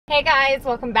Hey guys,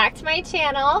 welcome back to my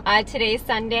channel. Today's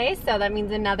Sunday, so that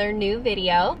means another new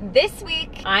video. This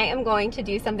week, I am going to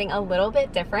do something a little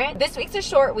bit different. This week's a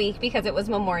short week because it was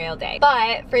Memorial Day.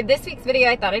 But for this week's video,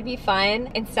 I thought it'd be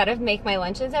fun. Instead of make my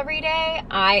lunches every day,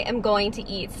 I am going to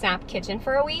eat Snap Kitchen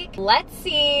for a week. Let's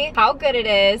see how good it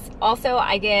is. Also,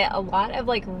 I get a lot of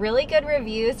really good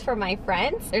reviews from my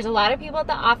friends. There's a lot of people at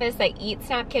the office that eat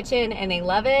Snap Kitchen and they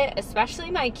love it, especially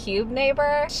my Cube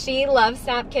neighbor. She loves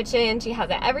Snap Kitchen. She has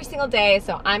it every single day,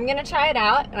 so I'm gonna try it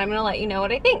out and I'm gonna let you know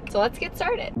what I think. So let's get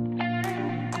started.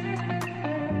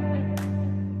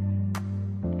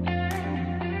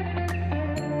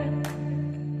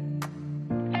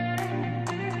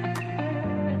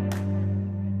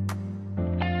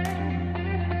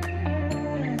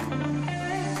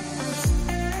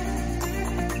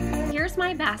 Here's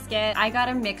my basket. I got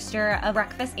a mixture of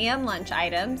breakfast and lunch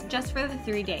items just for the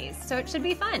 3 days, so it should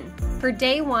be fun. For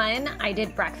day one, I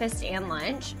did breakfast and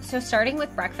lunch. So starting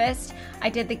with breakfast,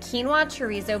 I did the quinoa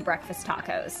chorizo breakfast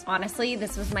tacos. Honestly,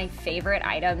 this was my favorite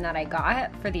item that I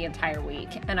got for the entire week,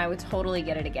 and I would totally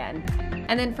get it again.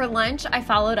 And then for lunch, I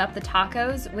followed up the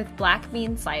tacos with black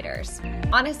bean sliders.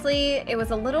 Honestly, it was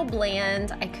a little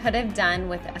bland. I could have done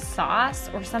with a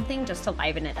sauce or something just to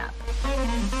liven it up.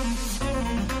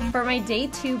 For my day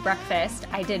two breakfast,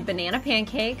 I did banana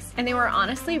pancakes, and they were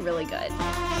honestly really good.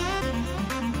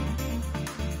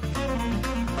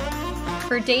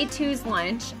 For day two's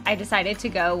lunch, I decided to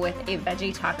go with a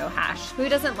veggie taco hash. Who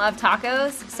doesn't love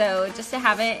tacos? So just to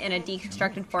have it in a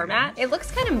deconstructed format. It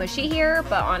looks kind of mushy here,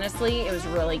 but honestly, it was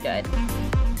really good.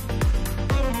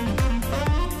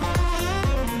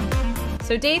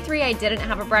 So day three, I didn't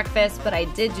have a breakfast, but I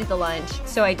did do the lunch.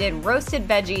 So I did roasted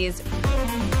veggies.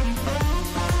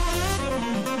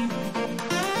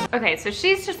 Okay, so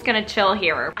she's just gonna chill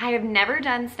here. I have never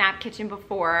done Snap Kitchen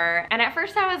before, and at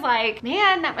first I was like,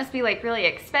 man, that must be really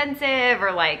expensive,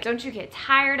 or don't you get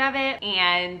tired of it?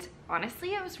 And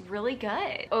honestly, it was really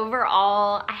good.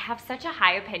 Overall, I have such a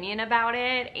high opinion about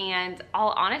it, and I'll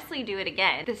honestly do it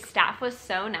again. The staff was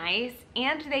so nice,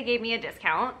 and they gave me a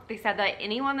discount. They said that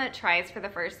anyone that tries for the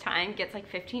first time gets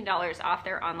 $15 off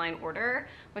their online order,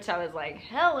 which I was like,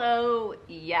 hello,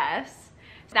 yes.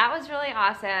 That was really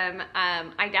awesome.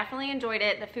 I definitely enjoyed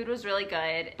it. The food was really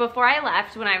good. Before I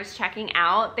left, when I was checking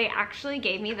out, they actually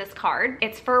gave me this card.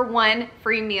 It's for one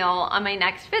free meal on my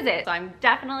next visit. So I'm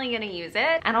definitely gonna use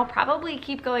it, and I'll probably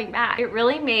keep going back. It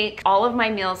really makes all of my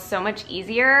meals so much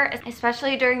easier,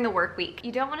 especially during the work week.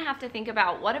 You don't wanna have to think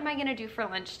about, what am I gonna do for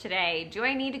lunch today? Do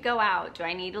I need to go out? Do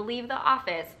I need to leave the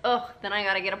office? Ugh, then I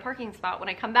gotta get a parking spot when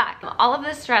I come back. All of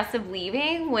the stress of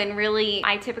leaving when really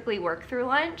I typically work through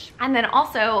lunch. And then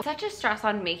also, such a stress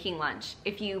on making lunch.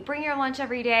 If you bring your lunch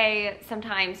every day,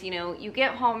 sometimes, you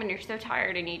get home and you're so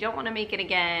tired and you don't want to make it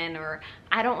again, or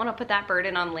I don't want to put that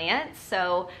burden on Lance.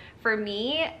 So for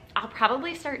me, I'll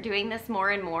probably start doing this more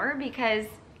and more because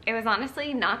it was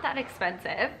honestly not that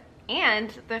expensive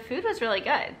and the food was really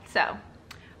good. So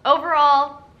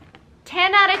overall,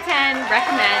 10 out of 10,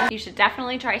 recommend. You should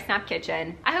definitely try Snap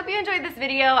Kitchen. I hope you enjoyed this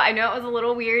video. I know it was a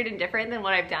little weird and different than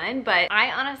what I've done, but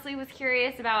I honestly was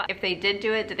curious about if they did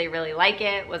do it, did they really like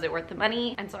it? Was it worth the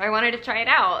money? And so I wanted to try it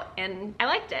out, and I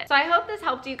liked it. So I hope this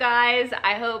helped you guys.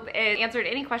 I hope it answered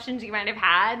any questions you might have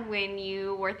had when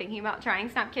you were thinking about trying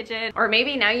Snap Kitchen, or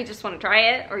maybe now you just want to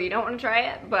try it or you don't want to try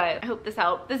it, but I hope this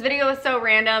helped. This video was so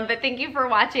random, but thank you for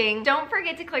watching. Don't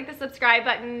forget to click the subscribe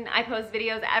button. I post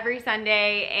videos every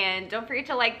Sunday, and don't forget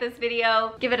to like this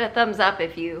video. Give it a thumbs up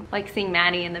if you like seeing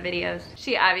Maddie in the videos.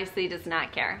 She obviously does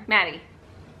not care. Maddie,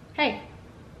 hey.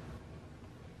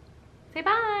 Say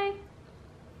bye.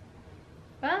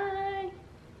 Bye.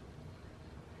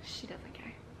 She doesn't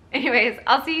care. Anyways,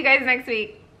 I'll see you guys next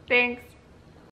week. Thanks.